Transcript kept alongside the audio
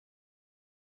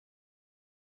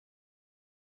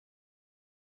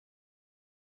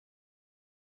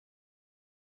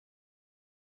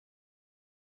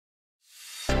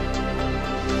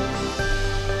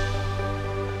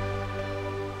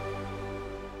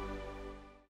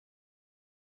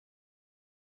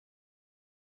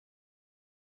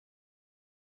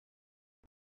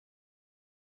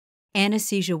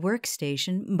Anesthesia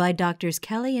Workstation by Drs.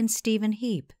 Kelly and Stephen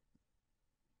Heape.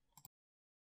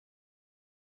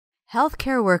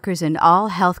 Healthcare workers in all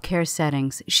healthcare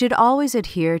settings should always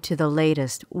adhere to the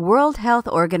latest World Health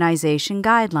Organization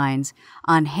guidelines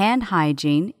on hand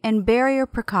hygiene and barrier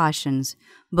precautions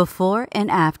before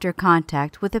and after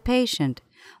contact with a patient,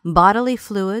 bodily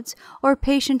fluids, or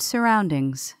patient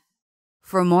surroundings.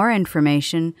 For more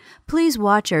information, please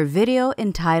watch our video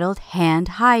entitled Hand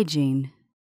Hygiene.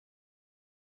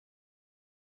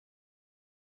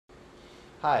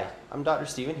 Hi, I'm Dr.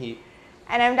 Stephen Heape.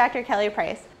 And I'm Dr. Kelly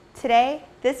Price. Today,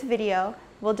 this video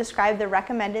will describe the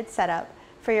recommended setup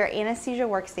for your anesthesia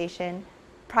workstation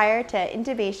prior to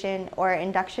intubation or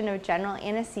induction of general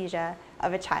anesthesia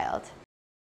of a child.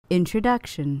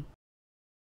 Introduction.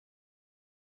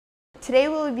 Today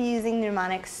we'll be using the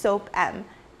mnemonic SOAP-M,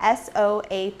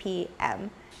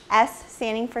 S-O-A-P-M, S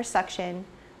standing for suction,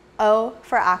 O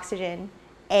for oxygen,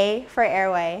 A for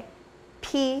airway,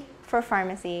 P for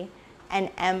pharmacy, and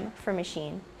M for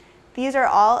machine. These are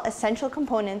all essential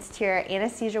components to your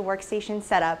anesthesia workstation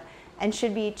setup and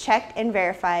should be checked and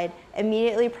verified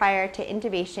immediately prior to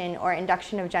intubation or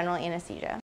induction of general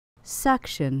anesthesia.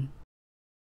 Suction.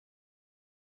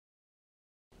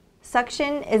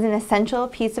 Suction is an essential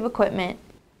piece of equipment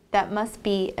that must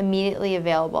be immediately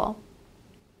available.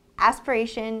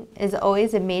 Aspiration is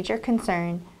always a major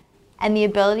concern, and the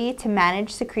ability to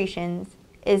manage secretions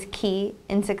is key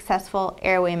in successful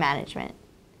airway management.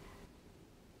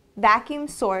 Vacuum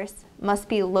source must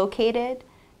be located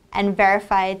and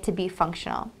verified to be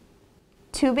functional.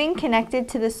 Tubing connected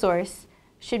to the source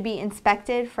should be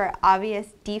inspected for obvious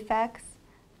defects,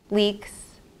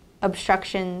 leaks,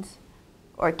 obstructions,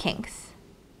 or kinks.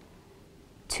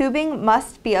 Tubing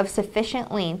must be of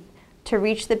sufficient length to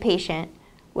reach the patient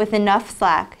with enough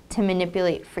slack to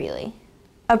manipulate freely.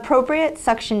 Appropriate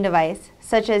suction device,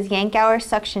 such as Yankauer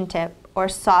suction tip or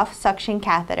soft suction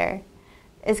catheter,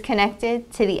 is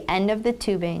connected to the end of the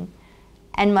tubing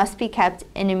and must be kept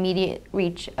in immediate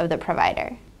reach of the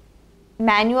provider.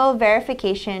 Manual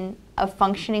verification of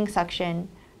functioning suction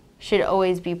should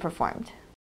always be performed.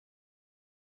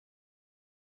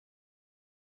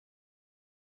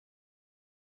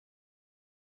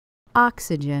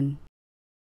 Oxygen.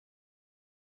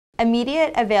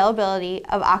 Immediate availability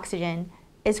of oxygen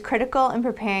is critical in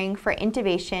preparing for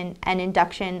intubation and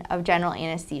induction of general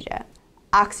anesthesia.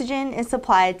 Oxygen is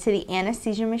supplied to the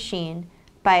anesthesia machine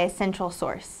by a central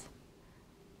source.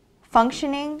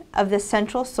 Functioning of the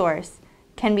central source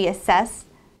can be assessed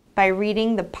by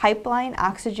reading the pipeline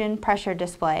oxygen pressure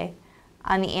display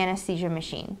on the anesthesia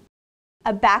machine.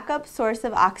 A backup source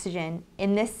of oxygen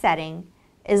in this setting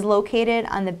is located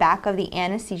on the back of the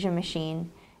anesthesia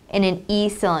machine in an E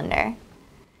cylinder.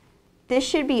 This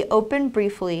should be opened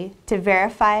briefly to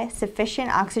verify sufficient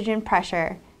oxygen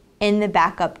pressure in the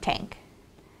backup tank.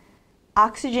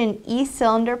 Oxygen E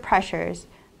cylinder pressures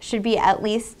should be at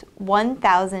least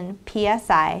 1,000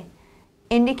 psi,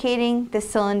 indicating the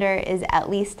cylinder is at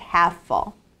least half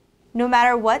full. No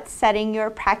matter what setting you're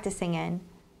practicing in,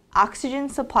 oxygen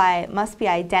supply must be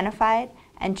identified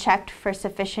and checked for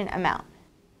sufficient amount.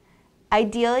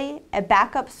 Ideally, a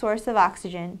backup source of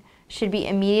oxygen should be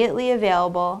immediately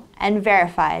available and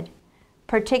verified,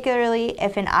 particularly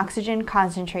if an oxygen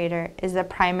concentrator is the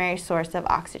primary source of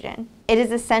oxygen. It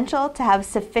is essential to have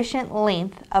sufficient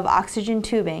length of oxygen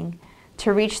tubing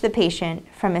to reach the patient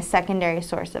from a secondary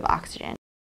source of oxygen.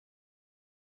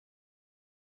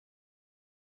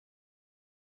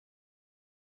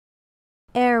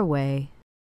 Airway.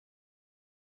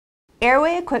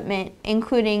 Airway equipment,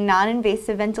 including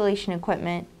non-invasive ventilation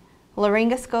equipment,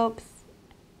 laryngoscopes,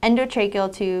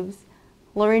 endotracheal tubes,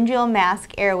 laryngeal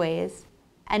mask airways,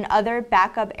 and other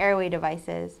backup airway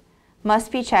devices,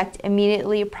 must be checked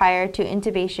immediately prior to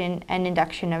intubation and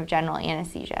induction of general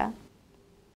anesthesia.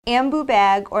 Ambu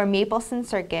bag or Mapleson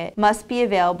circuit must be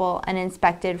available and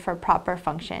inspected for proper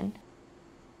function.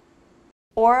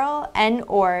 Oral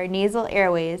and/or nasal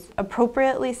airways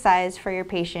appropriately sized for your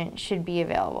patient should be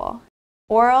available.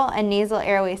 Oral and nasal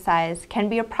airway size can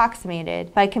be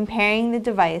approximated by comparing the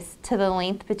device to the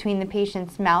length between the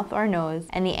patient's mouth or nose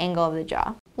and the angle of the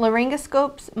jaw.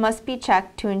 Laryngoscopes must be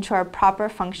checked to ensure proper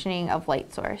functioning of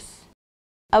light source.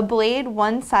 A blade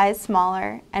one size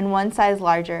smaller and one size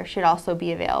larger should also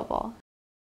be available.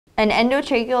 An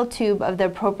endotracheal tube of the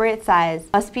appropriate size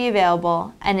must be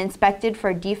available and inspected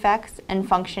for defects and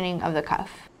functioning of the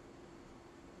cuff.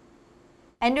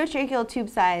 Endotracheal tube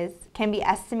size can be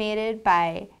estimated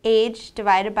by age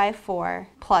divided by 4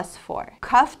 plus 4.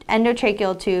 Cuffed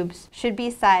endotracheal tubes should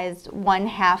be sized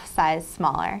 1/2 size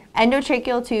smaller.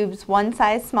 Endotracheal tubes one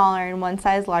size smaller and one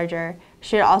size larger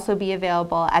should also be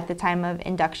available at the time of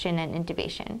induction and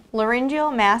intubation.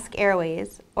 Laryngeal mask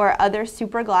airways or other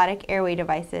supraglottic airway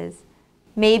devices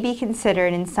may be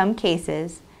considered in some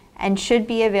cases and should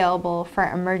be available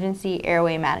for emergency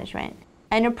airway management.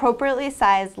 An appropriately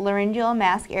sized laryngeal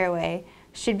mask airway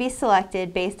should be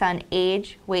selected based on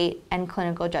age, weight, and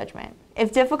clinical judgment.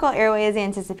 If difficult airway is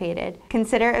anticipated,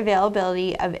 consider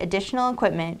availability of additional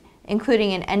equipment,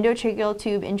 including an endotracheal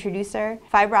tube introducer,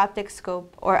 fiber optic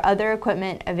scope, or other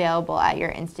equipment available at your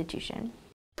institution.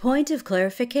 Point of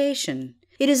clarification.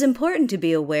 It is important to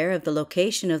be aware of the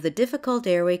location of the difficult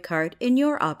airway cart in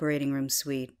your operating room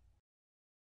suite.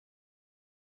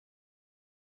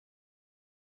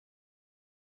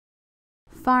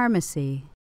 Pharmacy.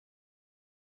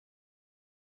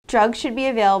 Drugs should be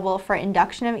available for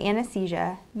induction of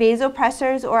anesthesia,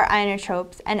 vasopressors or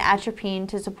inotropes, and atropine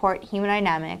to support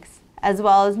hemodynamics, as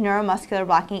well as neuromuscular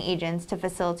blocking agents to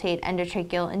facilitate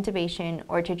endotracheal intubation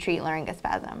or to treat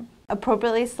laryngospasm.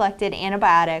 Appropriately selected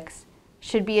antibiotics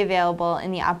should be available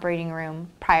in the operating room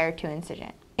prior to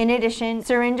incision. In addition,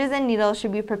 syringes and needles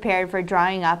should be prepared for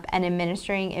drawing up and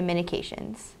administering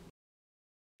medications.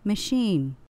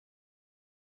 Machine.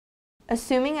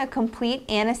 Assuming a complete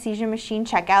anesthesia machine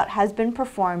checkout has been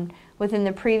performed within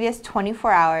the previous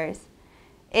 24 hours,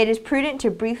 it is prudent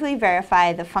to briefly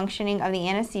verify the functioning of the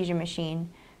anesthesia machine,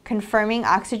 confirming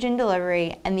oxygen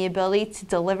delivery and the ability to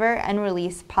deliver and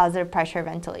release positive pressure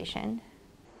ventilation.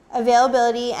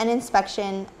 Availability and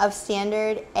inspection of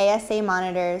standard ASA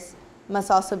monitors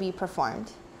must also be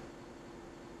performed.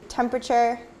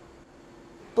 Temperature,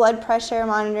 blood pressure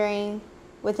monitoring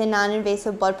with a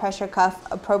non-invasive blood pressure cuff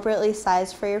appropriately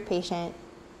sized for your patient,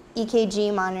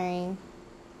 EKG monitoring,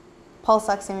 pulse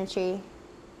oximetry,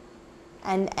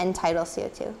 and end-tidal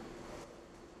CO2.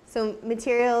 So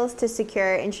materials to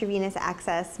secure intravenous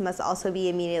access must also be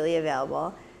immediately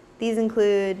available. These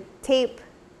include tape,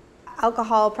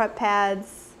 alcohol prep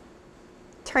pads,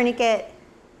 tourniquet,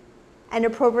 and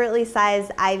appropriately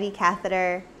sized IV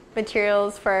catheter.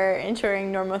 Materials for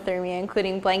ensuring normothermia,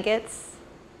 including blankets,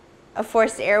 a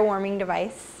forced air warming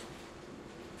device,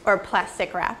 or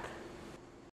plastic wrap.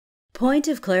 Point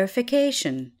of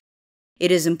clarification.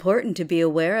 It is important to be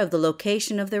aware of the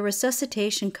location of the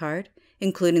resuscitation cart,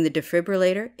 including the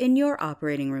defibrillator, in your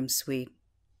operating room suite.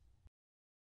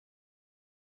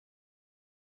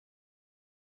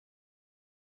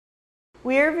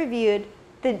 We have reviewed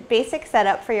the basic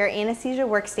setup for your anesthesia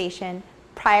workstation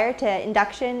prior to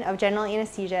induction of general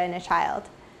anesthesia in a child.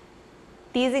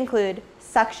 These include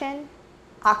suction,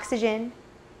 oxygen,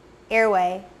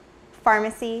 airway,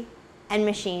 pharmacy, and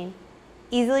machine,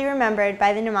 easily remembered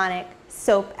by the mnemonic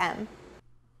SOAP-M.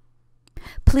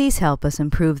 Please help us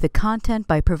improve the content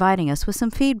by providing us with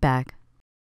some feedback.